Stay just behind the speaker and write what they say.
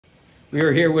We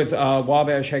are here with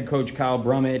Wabash head coach Kyle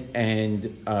Brumett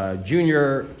and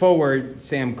junior forward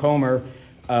Sam Comer.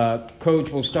 Coach,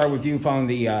 we'll start with you following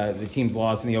the team's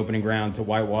loss in the opening round to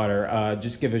Whitewater.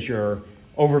 Just give us your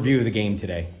overview of the game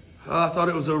today. I thought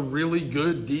it was a really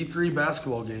good D3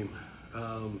 basketball game.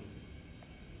 I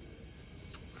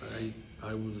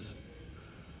was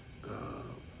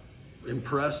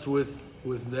impressed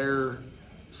with their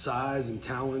size and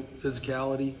talent,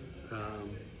 physicality.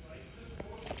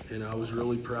 And I was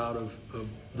really proud of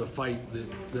the fight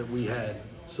that we had.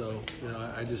 So,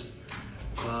 I just,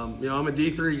 I'm a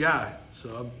D3 guy.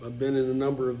 So I've been in a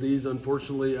number of these.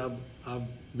 Unfortunately, I've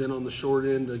been on the short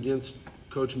end against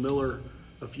Coach Miller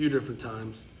a few different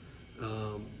times.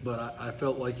 But I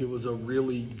felt like it was a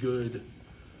really good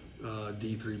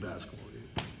D3 basketball game.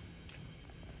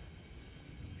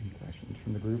 Any questions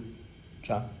from the group?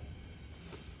 John?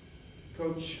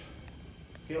 Coach,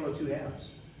 tale of two halves.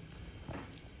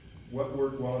 What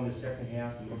worked well in the second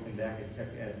half, and looking back at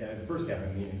the first half,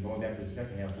 and going back to the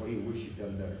second half, what do you wish you'd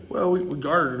done better? Well, we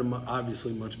guarded them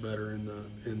obviously much better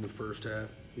in the first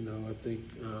half. I think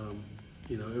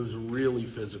it was really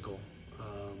physical,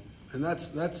 and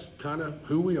that's kind of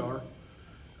who we are.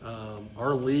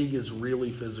 Our league is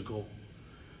really physical,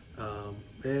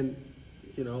 and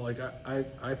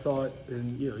I thought,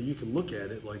 and you can look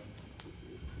at it like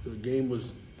the game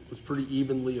was pretty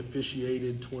evenly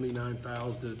officiated, 29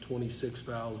 fouls to 26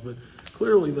 fouls, but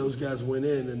clearly those guys went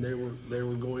in and they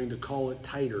were going to call it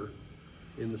tighter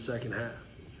in the second half.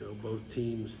 Both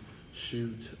teams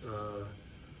shoot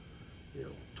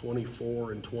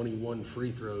 24 and 21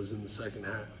 free throws in the second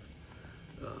half.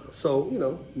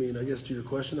 I guess to your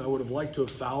question, I would have liked to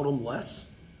have fouled them less.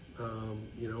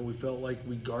 We felt like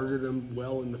we guarded them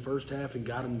well in the first half and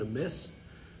got them to miss.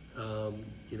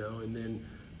 And then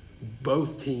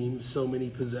both teams, so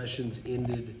many possessions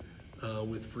ended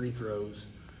with free throws.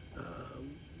 I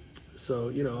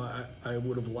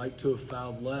would have liked to have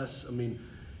fouled less. We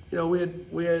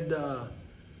had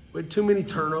too many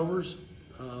turnovers.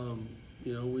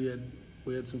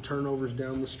 We had some turnovers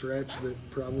down the stretch that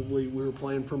probably we were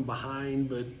playing from behind,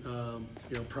 but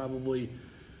probably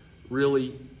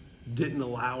really didn't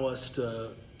allow us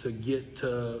to get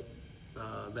to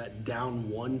that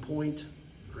down 1 point.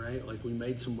 Right, like we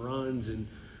made some runs,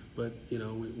 but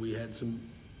we had some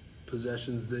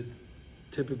possessions that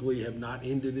typically have not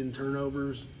ended in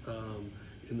turnovers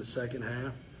in the second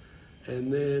half,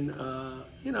 and then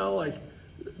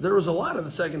there was a lot of the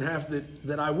second half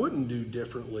that I wouldn't do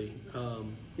differently.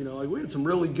 We had some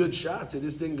really good shots, they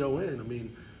just didn't go in.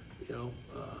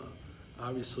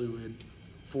 Obviously we had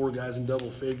 4 guys in double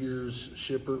figures.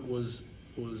 Shippert was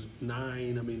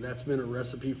 9. That's been a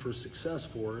recipe for success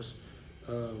for us.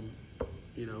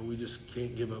 We just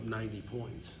can't give up 90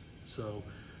 points. So,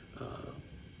 I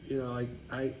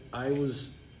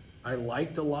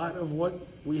liked a lot of what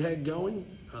we had going.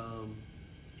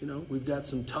 We've got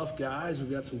some tough guys.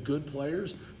 We've got some good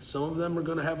players. Some of them are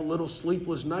going to have a little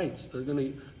sleepless nights. They're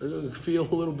going to feel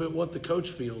a little bit what the coach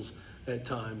feels at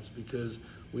times because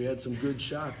we had some good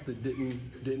shots that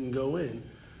didn't go in.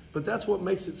 But that's what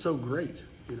makes it so great.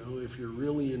 If you're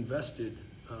really invested.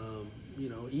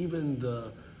 Even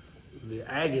the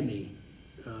agony,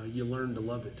 you learn to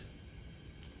love it.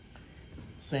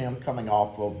 Sam, coming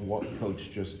off of what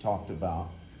Coach just talked about,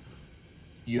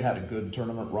 you had a good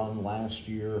tournament run last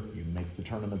year. You make the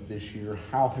tournament this year.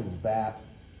 How has that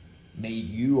made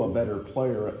you a better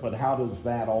player, but how does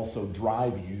that also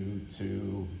drive you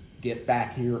to get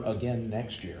back here again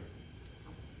next year?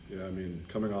 Yeah,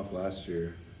 coming off last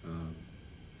year,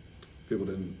 people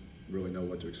didn't really know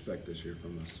what to expect this year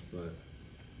from us, but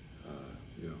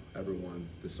everyone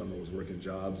this summer was working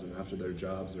jobs, and after their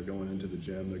jobs they're going into the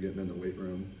gym, they're getting in the weight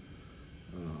room.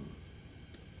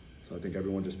 So I think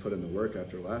everyone just put in the work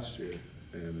after last year,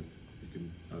 and you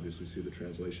can obviously see the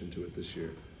translation to it this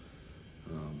year.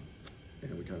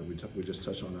 And we just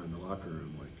touched on that in the locker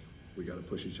room, like we got to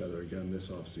push each other again this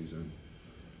off season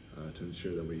to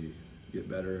ensure that we get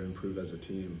better and improve as a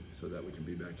team so that we can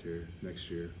be back here next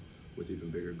year with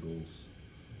even bigger goals.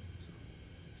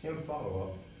 Sam,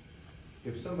 follow-up.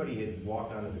 If somebody had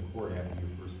walked onto the court after your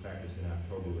first practice in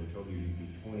October and told you you'd be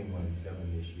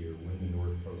 21-7 this year, win the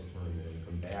North Coast tournament, and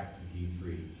come back to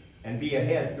D3, and be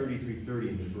ahead 33-30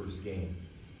 in the first game,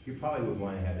 you probably would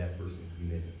want to have that person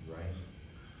committed, right?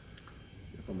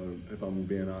 If I'm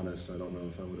being honest, I don't know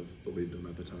if I would have believed him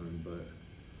at the time, but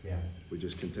yeah, we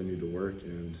just continued to work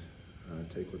and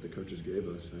take what the coaches gave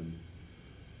us, and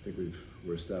I think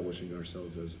we're establishing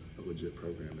ourselves as a legit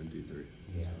program in D3.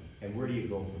 Yeah, and where do you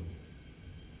go from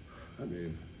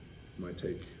here? Might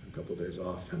take a couple of days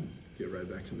off and get right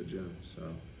back in the gym.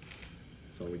 So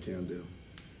That's all we can do.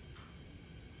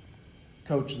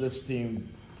 Coach, this team,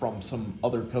 from some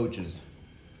other coaches,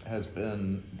 has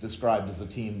been described as a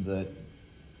team that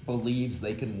believes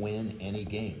they can win any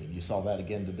game, and you saw that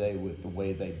again today with the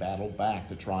way they battled back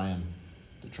to try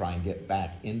and get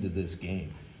back into this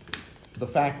game. The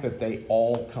fact that they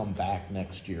all come back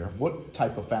next year, what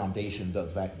type of foundation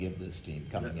does that give this team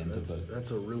coming into the?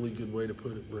 That's a really good way to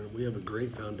put it, Brent. We have a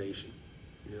great foundation.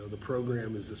 You know, the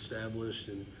program is established,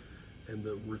 and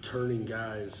the returning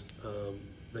guys,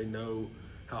 they know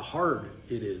how hard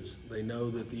it is. They know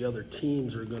that the other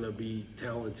teams are going to be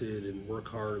talented and work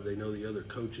hard. They know the other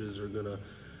coaches are going to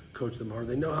coach them hard.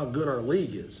 They know how good our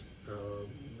league is. I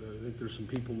think there's some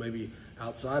people maybe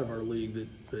outside of our league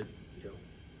that you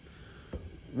know,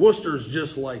 Worcester's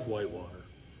just like Whitewater.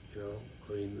 You know,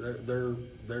 I mean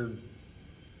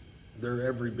they're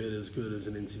every bit as good as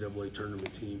an NCAA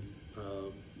tournament team.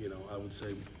 You know, I would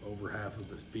say over half of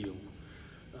the field.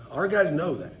 Our guys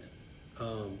know that.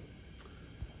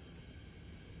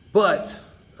 But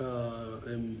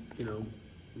and you know,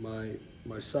 my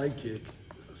sidekick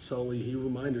Sully, he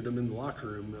reminded them in the locker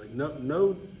room, like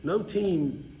no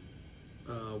team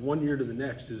 1 year to the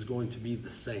next is going to be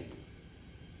the same.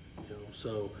 You know,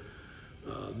 so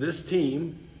this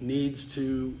team needs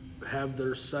to have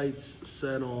their sights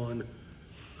set on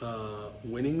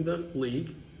winning the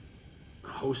league,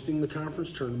 hosting the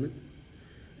conference tournament,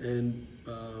 and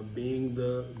being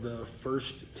the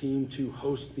first team to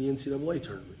host the NCAA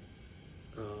tournament.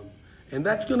 And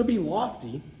that's going to be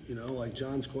lofty, you know, like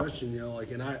John's question, you know,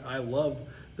 like, and I love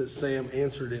that Sam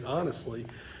answered it honestly.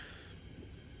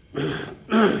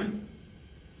 I'm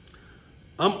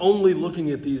only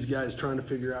looking at these guys trying to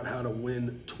figure out how to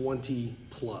win 20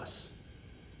 plus.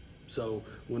 So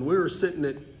when we were sitting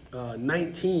at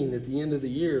 19 at the end of the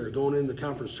year going into the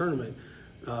conference tournament,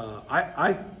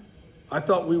 I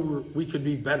thought we could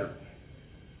be better.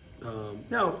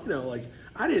 Now, you know, like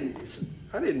I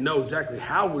didn't know exactly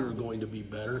how we were going to be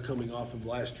better coming off of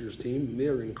last year's team. They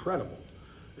were incredible,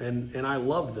 and I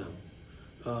love them.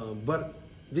 But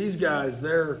these guys,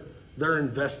 they're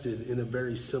invested in a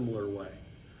very similar way.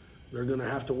 They're going to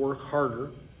have to work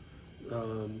harder,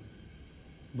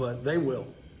 but they will,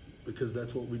 because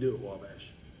that's what we do at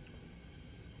Wabash.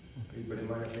 Anybody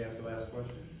mind if I ask the last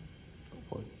question?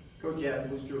 Coach, yeah,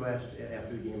 Worcester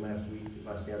after the game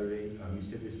last Saturday, you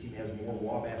said this team has more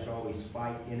Wabash always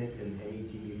fight in it than any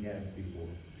team you've had before.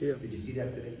 Yeah. Did you see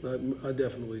that today? I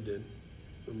definitely did.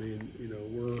 I mean, you know,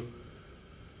 we're,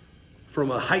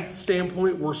 from a height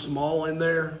standpoint, we're small in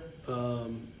there.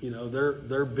 You know,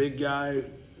 their big guy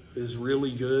is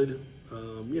really good.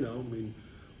 You know, I mean,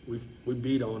 we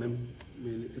beat on him. I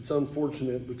mean, it's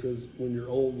unfortunate because when you're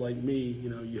old like me, you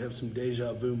know, you have some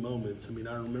deja vu moments. I mean,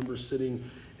 I remember sitting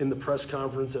in the press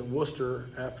conference at Worcester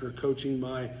after coaching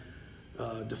my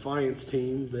Defiance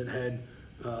team that had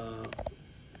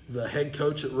the head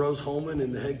coach at Rose-Hulman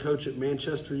and the head coach at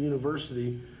Manchester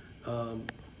University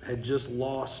had just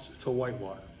lost to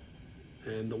Whitewater.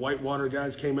 And the Whitewater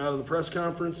guys came out of the press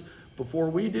conference before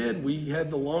we did. We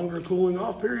had the longer cooling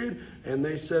off period, and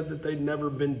they said that they'd never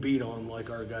been beat on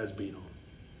like our guys beat on.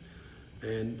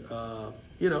 And,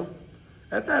 you know,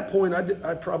 at that point,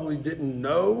 I probably didn't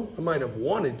know. I might have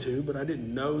wanted to, but I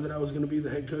didn't know that I was going to be the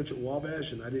head coach at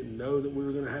Wabash, and I didn't know that we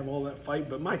were going to have all that fight.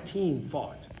 But my team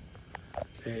fought.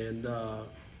 And,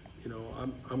 you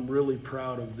know, I'm really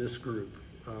proud of this group.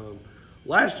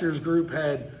 Last year's group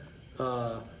had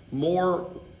more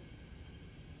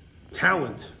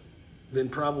talent than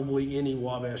probably any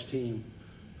Wabash team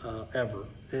ever.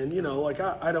 And, you know, like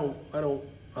I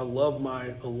love my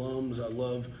alums. I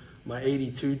love my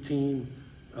 82 team.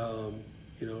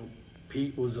 You know,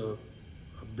 Pete was a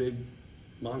big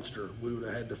monster. We would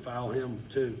have had to foul him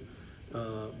too.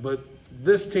 But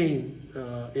this team,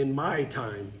 in my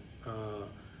time,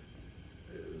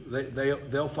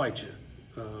 they'll fight you,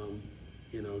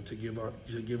 you know, to give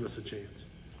us a chance.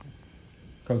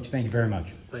 Coach, thank you very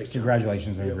much. Thanks, John.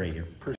 Congratulations on a Yep. great year.